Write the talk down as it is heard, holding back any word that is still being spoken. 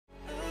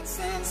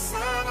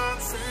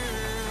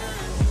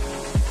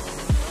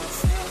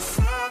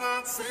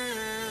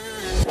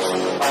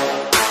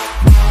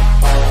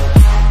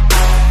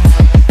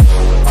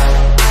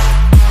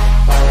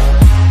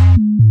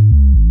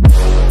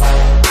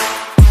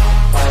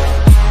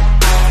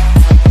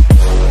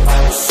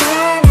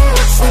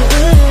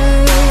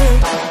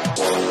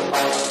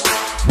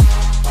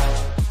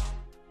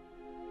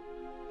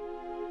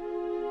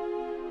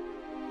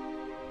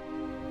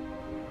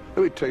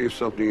tell you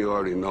something you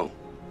already know.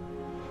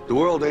 The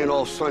world ain't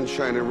all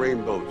sunshine and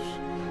rainbows.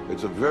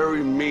 It's a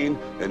very mean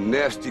and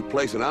nasty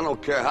place, and I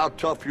don't care how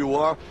tough you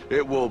are,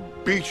 it will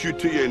beat you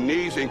to your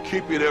knees and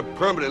keep you there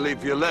permanently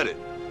if you let it.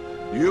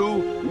 You,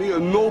 me, or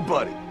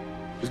nobody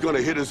is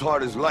gonna hit as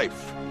hard as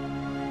life.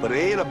 But it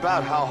ain't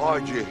about how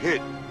hard you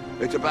hit.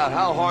 It's about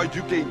how hard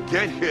you can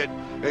get hit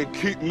and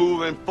keep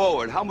moving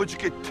forward. How much you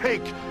can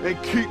take and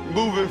keep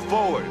moving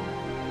forward.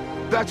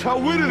 That's how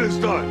winning is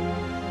done.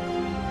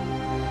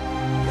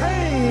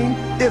 Pain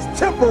is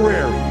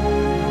temporary.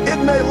 It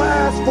may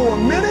last for a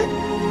minute,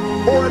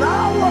 or an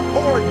hour,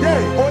 or a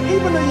day, or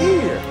even a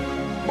year.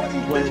 But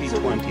eventually,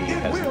 2020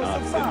 has it will not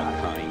been a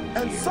subside, kind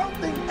and year.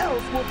 something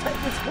else will take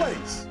its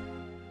place.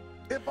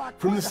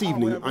 From this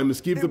evening, I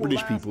must give the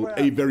British people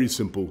a very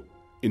simple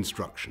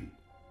instruction.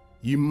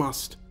 You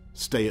must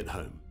stay at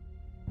home.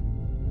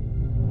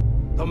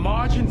 The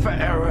margin for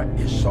error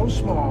is so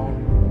small.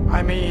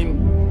 I mean,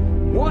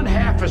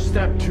 1/2 a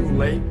step too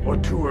late or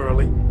too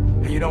early,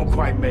 and you don't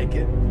quite make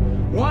it.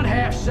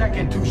 1/2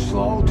 second too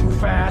slow, too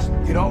fast,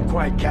 you don't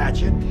quite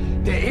catch it.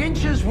 The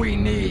inches we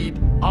need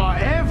are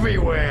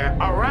everywhere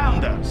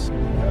around us.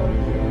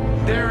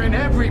 They're in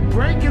every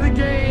break of the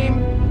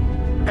game,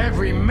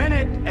 every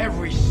minute,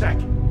 every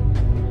second.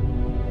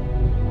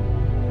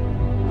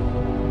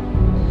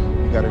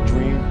 You got a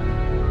dream,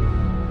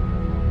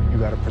 you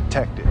got to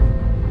protect it.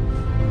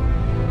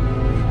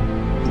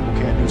 People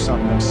can't do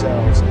something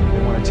themselves,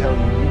 they want to tell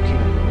you you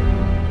can't do it.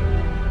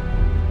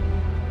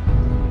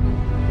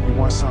 You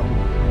want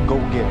something, go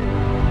get it.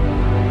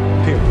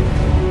 Period.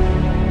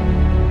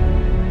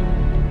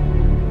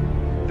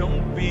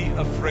 Don't be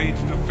afraid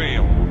to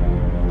fail.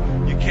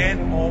 You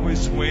can't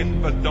always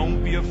win, but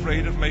don't be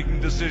afraid of making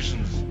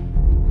decisions.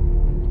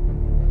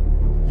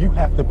 You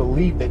have to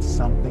believe that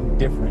something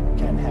different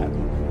can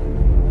happen.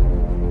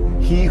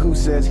 He who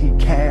says he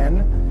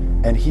can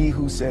and he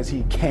who says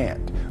he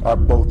can't are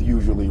both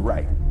usually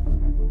right.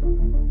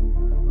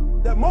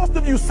 That most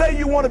of you say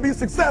you want to be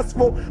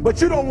successful,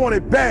 but you don't want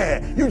it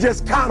bad. You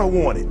just kind of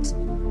want it.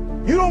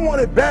 You don't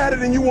want it badder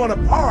than you want to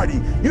party.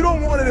 You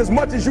don't want it as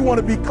much as you want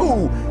to be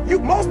cool.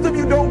 Most of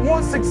you don't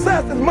want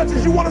success as much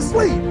as you want to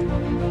sleep.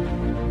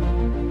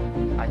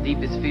 Our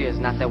deepest fear is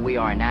not that we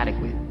are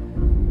inadequate.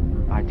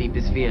 Our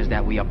deepest fear is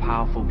that we are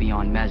powerful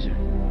beyond measure.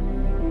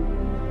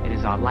 It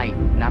is our light,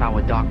 not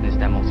our darkness,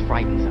 that most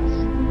frightens us.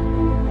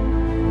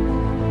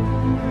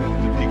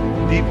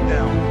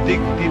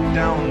 Dig deep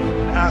down,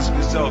 and ask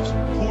yourselves,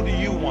 who do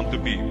you want to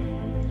be?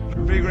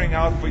 Figuring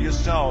out for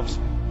yourselves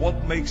what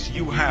makes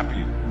you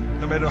happy,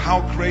 no matter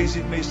how crazy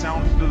it may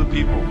sound to the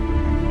people.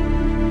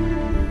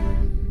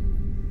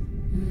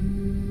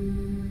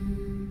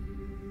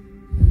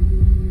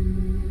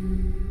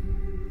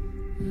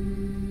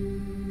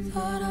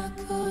 Thought I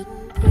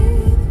couldn't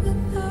breathe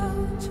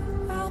without you.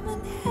 I'm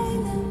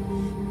inhaling.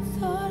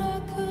 Thought I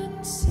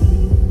couldn't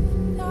see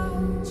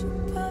without your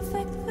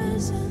perfect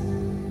vision.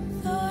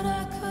 Thought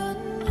I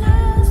couldn't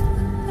last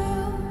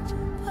without you,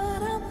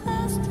 but I'm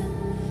lasting.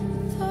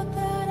 Thought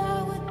that I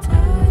would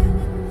die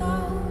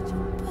without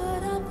you,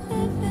 but I'm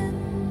living.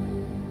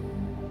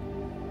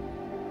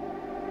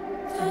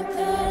 Thought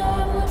that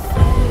I would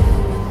fail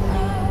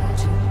without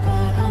you,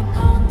 but I'm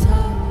on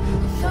top.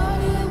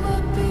 Thought it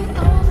would be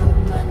over,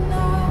 but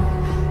now,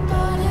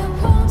 but it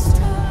won't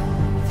stop.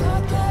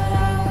 Thought that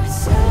I would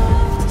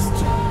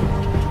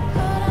self-destruct,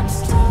 but I'm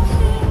still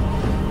here.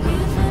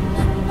 Even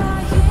in my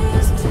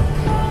years to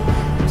come,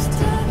 I'm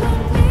still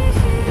gonna be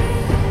here.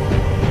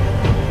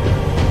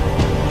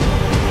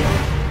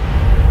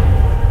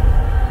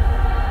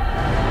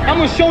 I'm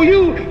gonna show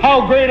you how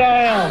great I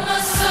am. I'm a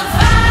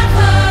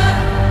survivor.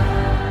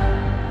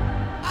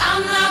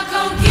 I'm not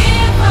gonna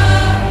give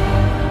up.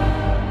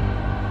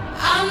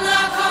 I'm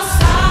not gonna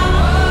stop.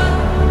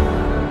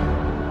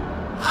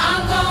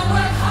 I'm gonna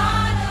work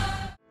harder.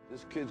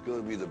 This kid's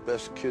gonna be the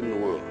best kid in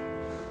the world.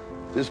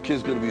 This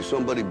kid's gonna be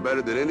somebody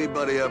better than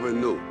anybody ever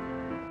knew.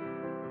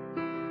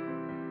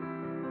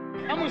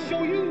 I'm gonna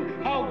show you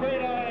how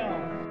great I am.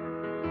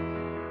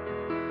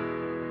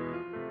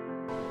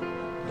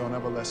 Don't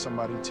ever let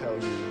somebody tell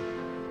you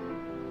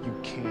you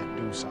can't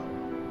do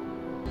something.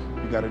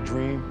 You got a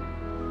dream,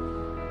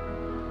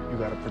 you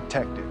got to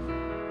protect it.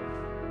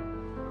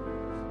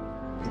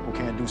 People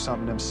can't do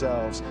something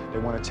themselves, they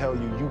want to tell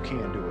you you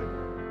can't do it.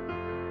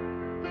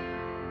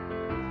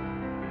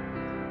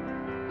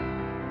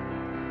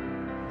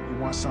 You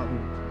want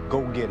something, go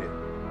get it.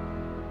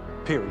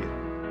 Period.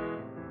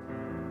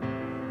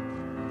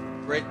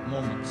 Great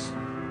moments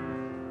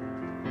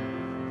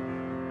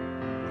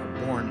are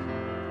born from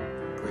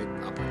great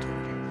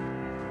opportunity.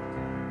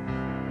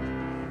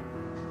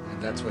 And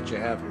that's what you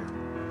have here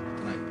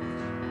tonight.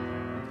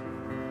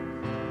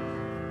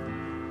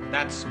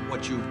 That's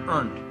what you've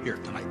earned here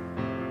tonight.